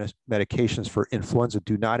antiviral medications for influenza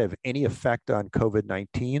do not have any effect on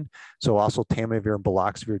COVID-19. So oseltamivir and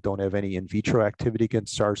baloxavir don't have any in vitro activity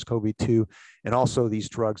against SARS-CoV-2. And also these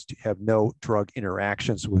drugs have no drug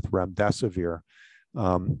interactions with remdesivir.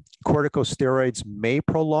 Corticosteroids may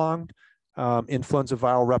prolong influenza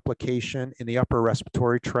viral replication in the upper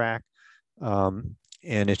respiratory tract. And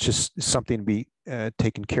it's just something to be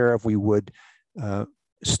taken care of. We would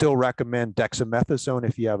still recommend dexamethasone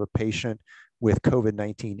if you have a patient with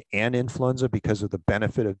COVID-19 and influenza because of the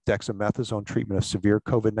benefit of dexamethasone treatment of severe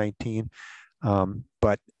COVID-19.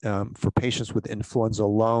 But for patients with influenza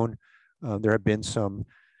alone, there have been some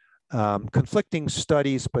conflicting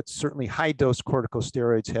studies, but certainly high-dose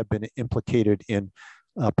corticosteroids have been implicated in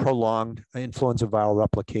prolonged influenza viral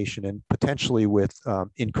replication and potentially with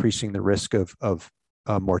increasing the risk of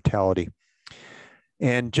mortality.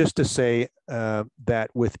 And just to say that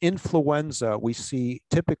with influenza, we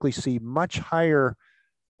typically see much higher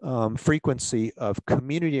frequency of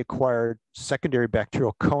community-acquired secondary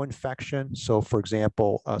bacterial co-infection. So for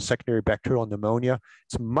example, secondary bacterial pneumonia,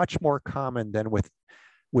 it's much more common than with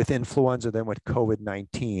influenza than with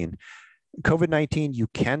COVID-19. COVID-19, you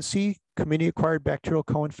can see community-acquired bacterial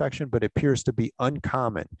co-infection, but it appears to be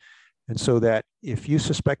uncommon. And so that if you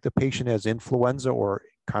suspect the patient has influenza or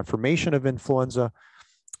confirmation of influenza,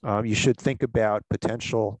 you should think about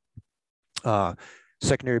potential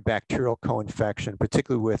secondary bacterial co-infection,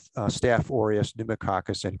 particularly with Staph aureus,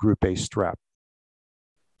 pneumococcus, and group A strep.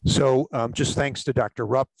 So just thanks to Dr.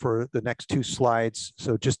 Rupp for the next 2 slides.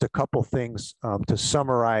 So just a couple things to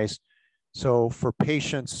summarize. So for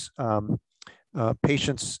patients,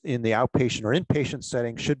 patients in the outpatient or inpatient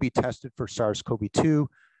setting should be tested for SARS-CoV-2.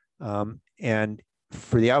 And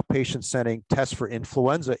for the outpatient setting, test for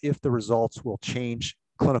influenza if the results will change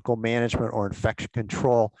clinical management or infection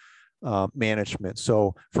control management.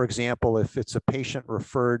 So for example, if it's a patient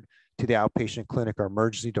referred to the outpatient clinic or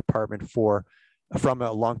emergency department from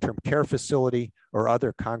a long-term care facility or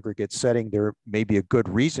other congregate setting, there may be a good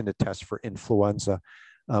reason to test for influenza.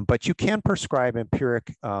 But you can prescribe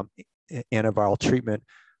empiric antiviral treatment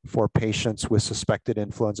for patients with suspected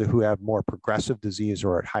influenza who have more progressive disease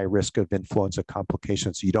or at high risk of influenza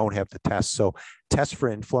complications. You don't have to test. So test for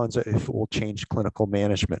influenza if it will change clinical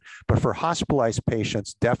management. But for hospitalized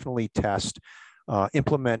patients, definitely test,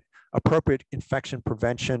 implement appropriate infection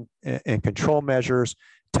prevention and control measures,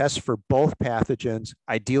 test for both pathogens,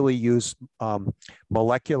 ideally use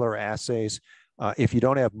molecular assays. If you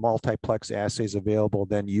don't have multiplex assays available,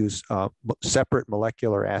 then use separate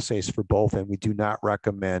molecular assays for both. And we do not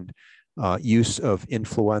recommend use of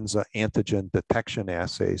influenza antigen detection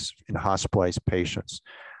assays in hospitalized patients.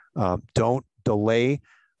 Don't delay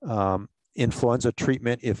influenza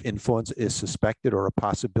treatment if influenza is suspected or a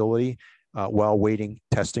possibility while waiting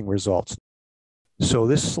testing results. So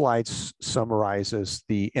this slide summarizes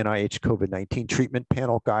the NIH COVID-19 treatment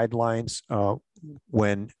panel guidelines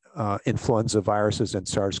when influenza viruses and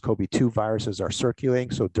SARS-CoV-2 viruses are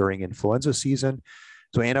circulating, so during influenza season.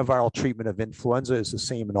 So antiviral treatment of influenza is the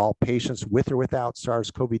same in all patients with or without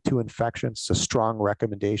SARS-CoV-2 infection. It's a strong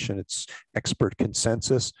recommendation. It's expert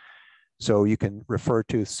consensus. So you can refer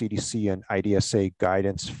to CDC and IDSA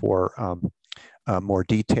guidance for more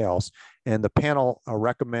details. And the panel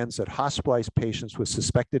recommends that hospitalized patients with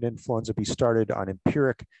suspected influenza be started on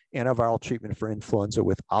empiric antiviral treatment for influenza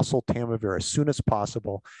with oseltamivir as soon as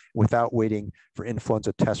possible without waiting for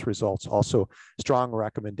influenza test results. Also, strong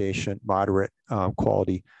recommendation, moderate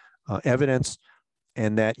quality evidence,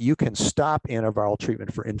 and that you can stop antiviral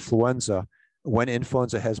treatment for influenza when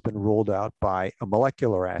influenza has been ruled out by a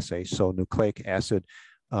molecular assay, so nucleic acid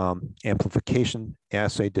amplification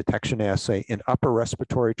assay, detection assay in upper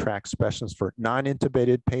respiratory tract specimens for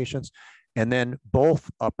non-intubated patients, and then both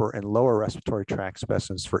upper and lower respiratory tract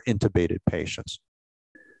specimens for intubated patients.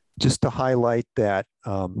 Just to highlight that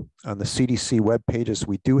on the CDC web pages,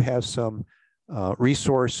 we do have some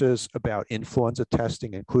resources about influenza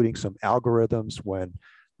testing, including some algorithms when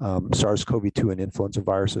SARS-CoV-2 and influenza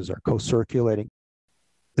viruses are co-circulating.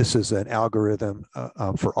 This is an algorithm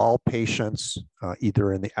for all patients,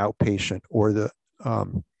 either in the outpatient or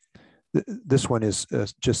this one is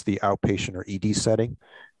just the outpatient or ED setting.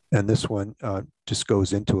 And this one just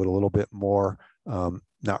goes into it a little bit more,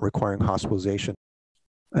 not requiring hospitalization.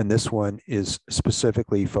 And this one is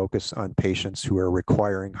specifically focused on patients who are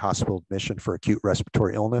requiring hospital admission for acute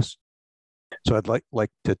respiratory illness. So I'd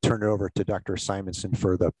like to turn it over to Dr. Simonsen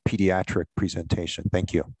for the pediatric presentation.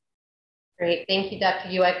 Thank you. Great, thank you, Dr.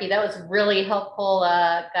 Uecki. That was really helpful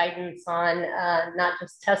guidance on not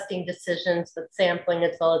just testing decisions, but sampling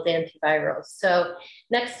as well as antivirals. So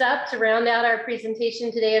next up to round out our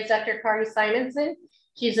presentation today is Dr. Kari Simonsen.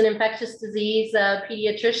 She's an infectious disease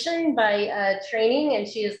pediatrician by training, and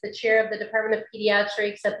she is the chair of the Department of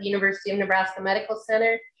Pediatrics at the University of Nebraska Medical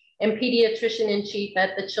Center and Pediatrician-in-Chief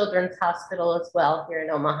at the Children's Hospital as well here in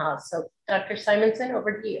Omaha. So Dr. Simonsen,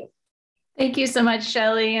 over to you. Thank you so much,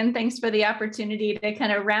 Shelley, and thanks for the opportunity to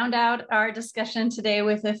kind of round out our discussion today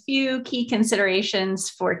with a few key considerations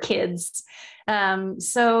for kids.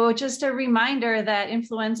 So just a reminder that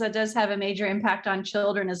influenza does have a major impact on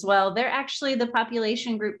children as well. They're actually the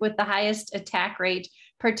population group with the highest attack rate,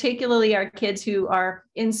 particularly our kids who are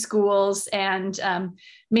in schools and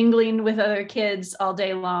mingling with other kids all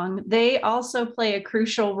day long. They also play a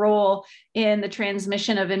crucial role in the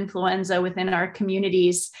transmission of influenza within our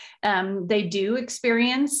communities. They do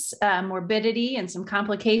experience morbidity and some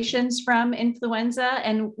complications from influenza.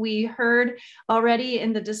 And we heard already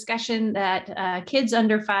in the discussion that kids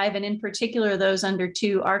under 5, and in particular those under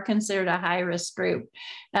 2, are considered a high-risk group.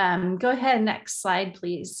 Go ahead, next slide,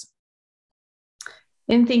 please.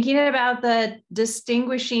 In thinking about the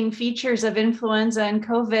distinguishing features of influenza and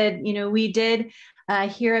COVID, we did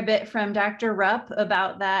hear a bit from Dr. Rupp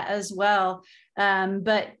about that as well.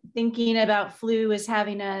 But thinking about flu as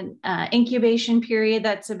having an incubation period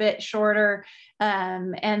that's a bit shorter,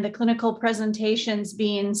 and the clinical presentations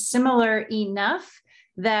being similar enough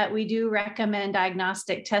that we do recommend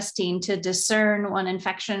diagnostic testing to discern one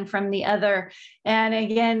infection from the other. And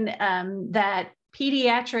again, that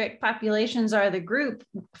pediatric populations are the group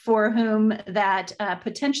for whom that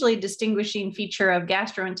potentially distinguishing feature of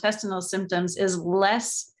gastrointestinal symptoms is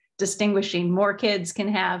less distinguishing. More kids can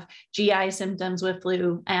have GI symptoms with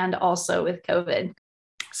flu and also with COVID.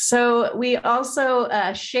 So we also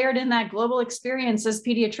shared in that global experience as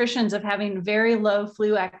pediatricians of having very low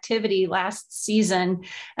flu activity last season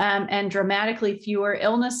and dramatically fewer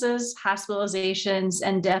illnesses, hospitalizations,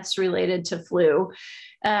 and deaths related to flu.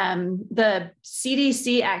 The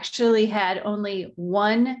CDC actually had only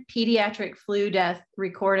 1 pediatric flu death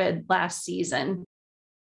recorded last season.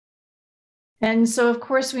 And so, of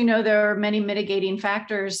course, we know there are many mitigating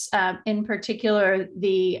factors, in particular,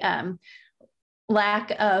 the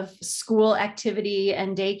lack of school activity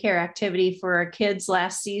and daycare activity for our kids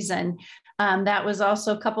last season. That was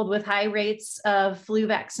also coupled with high rates of flu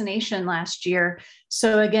vaccination last year.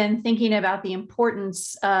 So again, thinking about the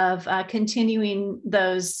importance of continuing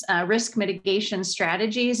those risk mitigation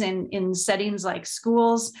strategies in settings like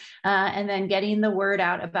schools, and then getting the word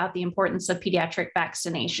out about the importance of pediatric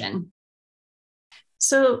vaccination.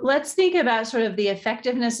 So let's think about sort of the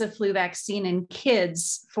effectiveness of flu vaccine in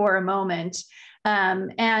kids for a moment.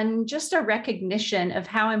 And just a recognition of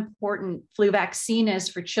how important flu vaccine is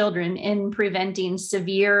for children in preventing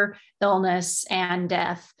severe illness and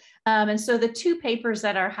death. And so the 2 papers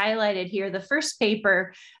that are highlighted here, the first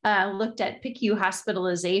paper looked at PICU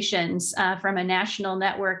hospitalizations from a national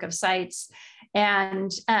network of sites. And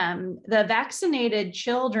the vaccinated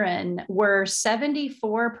children were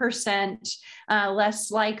 74%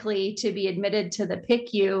 less likely to be admitted to the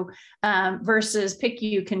PICU versus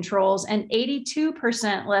PICU controls, and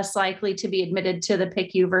 82% less likely to be admitted to the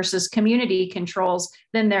PICU versus community controls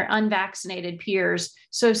than their unvaccinated peers.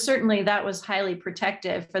 So certainly that was highly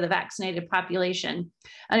protective for the vaccinated population.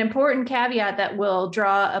 An important caveat that we'll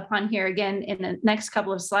draw upon here again in the next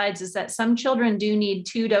couple of slides is that some children do need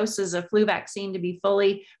 2 doses of flu vaccine to be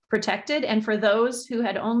fully protected. And for those who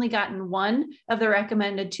had only gotten 1 of the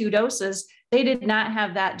recommended 2 doses, they did not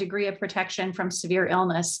have that degree of protection from severe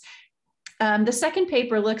illness. The second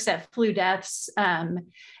paper looks at flu deaths,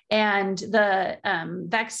 and the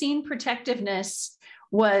vaccine protectiveness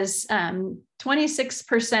was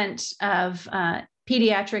 26% of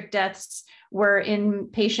pediatric deaths were in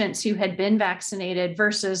patients who had been vaccinated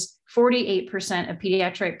versus 48% of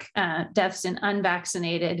pediatric deaths in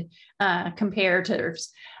unvaccinated comparators.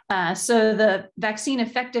 So the vaccine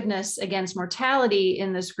effectiveness against mortality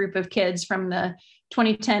in this group of kids from the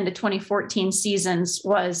 2010 to 2014 seasons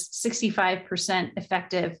was 65%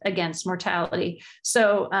 effective against mortality.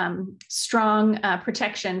 So strong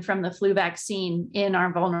protection from the flu vaccine in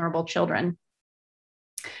our vulnerable children.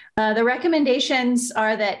 The recommendations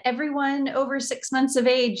are that everyone over 6 months of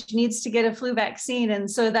age needs to get a flu vaccine. And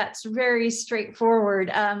so that's very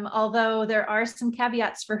straightforward, although there are some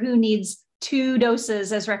caveats for who needs 2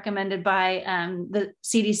 doses as recommended by the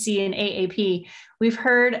CDC and AAP. We've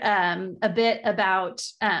heard a bit about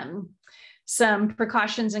some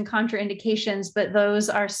precautions and contraindications, but those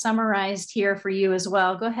are summarized here for you as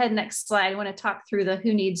well. Go ahead, next slide. I want to talk through the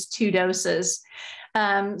who needs 2 doses.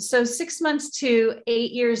 So 6 months to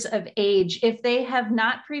 8 years of age, if they have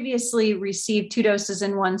not previously received 2 doses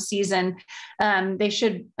in 1 season, they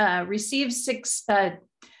should receive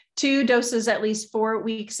 2 doses at least 4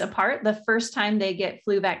 weeks apart the first time they get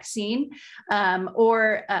flu vaccine,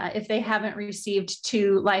 or if they haven't received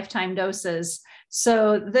 2 lifetime doses.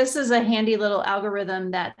 So this is a handy little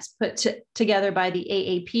algorithm that's put together by the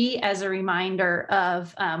AAP as a reminder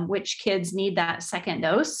of which kids need that second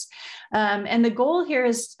dose. And the goal here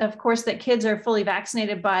is, of course, that kids are fully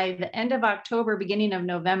vaccinated by the end of October, beginning of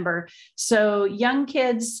November. So young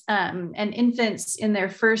kids and infants in their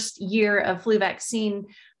first year of flu vaccine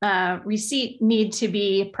receipt need to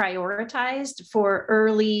be prioritized for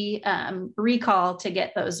early recall to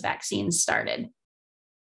get those vaccines started.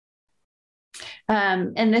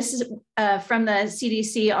 And this is from the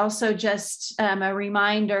CDC, also just a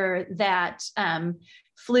reminder that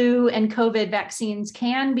flu and COVID vaccines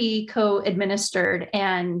can be co-administered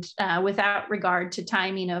and without regard to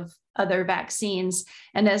timing of other vaccines.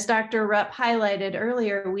 And as Dr. Rupp highlighted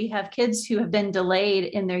earlier, we have kids who have been delayed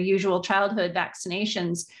in their usual childhood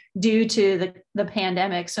vaccinations due to the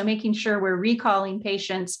pandemic. So making sure we're recalling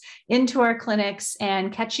patients into our clinics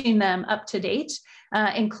and catching them up to date,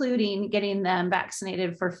 including getting them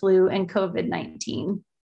vaccinated for flu and COVID-19.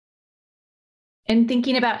 And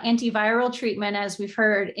thinking about antiviral treatment, as we've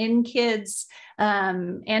heard, in kids,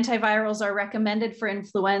 antivirals are recommended for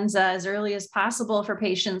influenza as early as possible for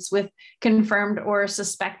patients with confirmed or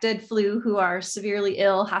suspected flu who are severely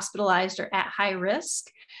ill, hospitalized, or at high risk.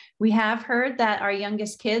 We have heard that our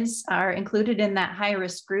youngest kids are included in that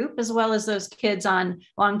high-risk group, as well as those kids on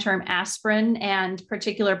long-term aspirin and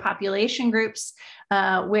particular population groups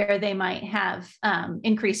where they might have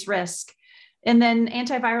increased risk. And then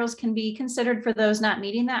antivirals can be considered for those not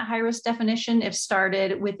meeting that high-risk definition if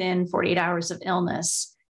started within 48 hours of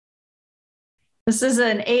illness. This is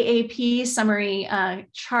an AAP summary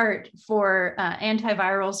chart for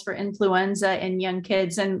antivirals for influenza in young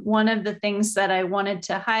kids. And one of the things that I wanted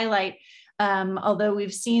to highlight, although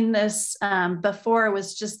we've seen this before,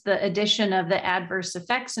 was just the addition of the adverse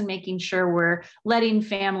effects and making sure we're letting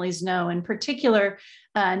families know. In particular,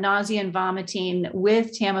 nausea and vomiting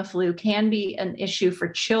with Tamiflu can be an issue for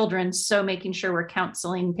children. So making sure we're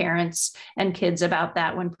counseling parents and kids about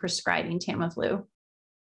that when prescribing Tamiflu.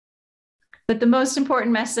 But the most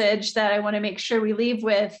important message that I want to make sure we leave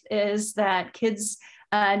with is that kids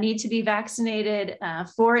need to be vaccinated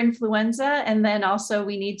for influenza. And then also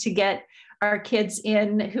we need to get our kids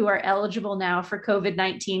in who are eligible now for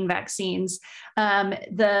COVID-19 vaccines.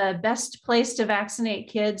 The best place to vaccinate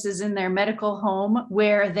kids is in their medical home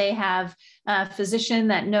where they have physician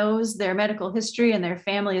that knows their medical history and their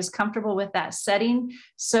family is comfortable with that setting.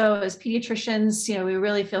 So as pediatricians, we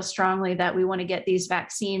really feel strongly that we want to get these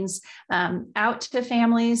vaccines out to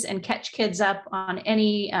families and catch kids up on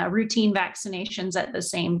any routine vaccinations at the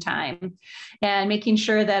same time, and making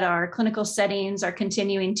sure that our clinical settings are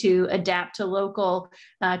continuing to adapt to local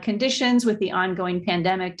conditions with the ongoing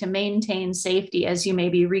pandemic to maintain safety, as you may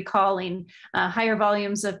be recalling higher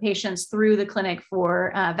volumes of patients through the clinic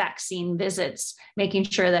for vaccine visits, making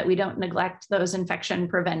sure that we don't neglect those infection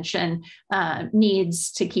prevention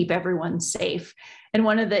needs to keep everyone safe. And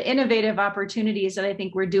one of the innovative opportunities that I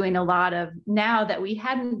think we're doing a lot of now that we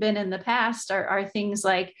hadn't been in the past are things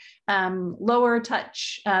like lower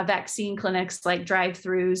touch vaccine clinics, like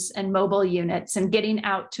drive-throughs and mobile units, and getting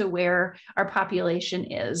out to where our population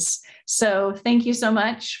is. So thank you so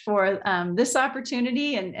much for this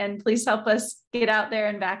opportunity, and please help us get out there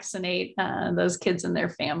and vaccinate those kids and their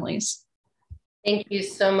families. Thank you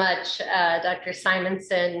so much, Dr.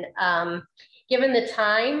 Simonsen. Given the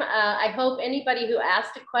time, I hope anybody who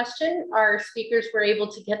asked a question, our speakers were able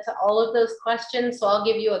to get to all of those questions. So I'll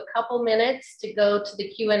give you a couple minutes to go to the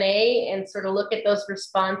Q&A and sort of look at those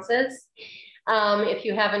responses if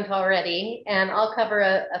you haven't already. And I'll cover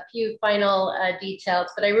a few final details,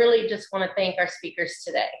 but I really just want to thank our speakers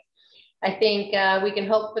today. I think we can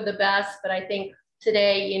hope for the best, but I think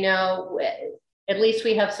today, at least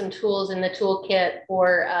we have some tools in the toolkit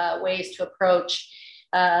for ways to approach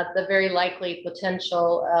the very likely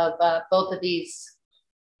potential of both of these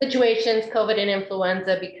situations, COVID and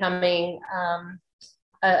influenza, becoming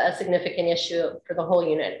a significant issue for the whole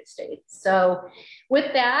United States. So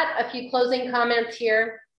with that, a few closing comments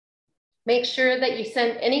here. Make sure that you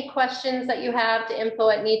send any questions that you have to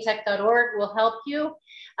info@netec.org. We'll help you.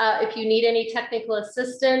 If you need any technical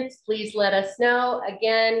assistance, please let us know.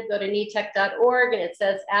 Again, go to netec.org and it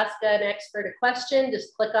says ask an expert a question.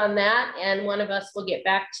 Just click on that and one of us will get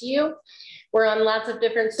back to you. We're on lots of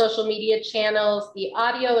different social media channels. The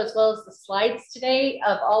audio as well as the slides today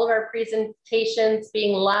of all of our presentations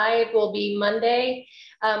being live will be Monday,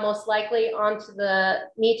 most likely onto the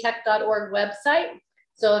netec.org website.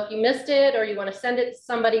 So if you missed it or you want to send it to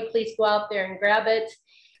somebody, please go out there and grab it.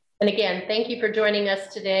 And again, thank you for joining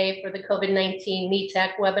us today for the COVID-19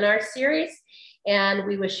 NETEC Webinar Series, and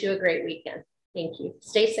we wish you a great weekend. Thank you.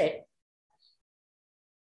 Stay safe.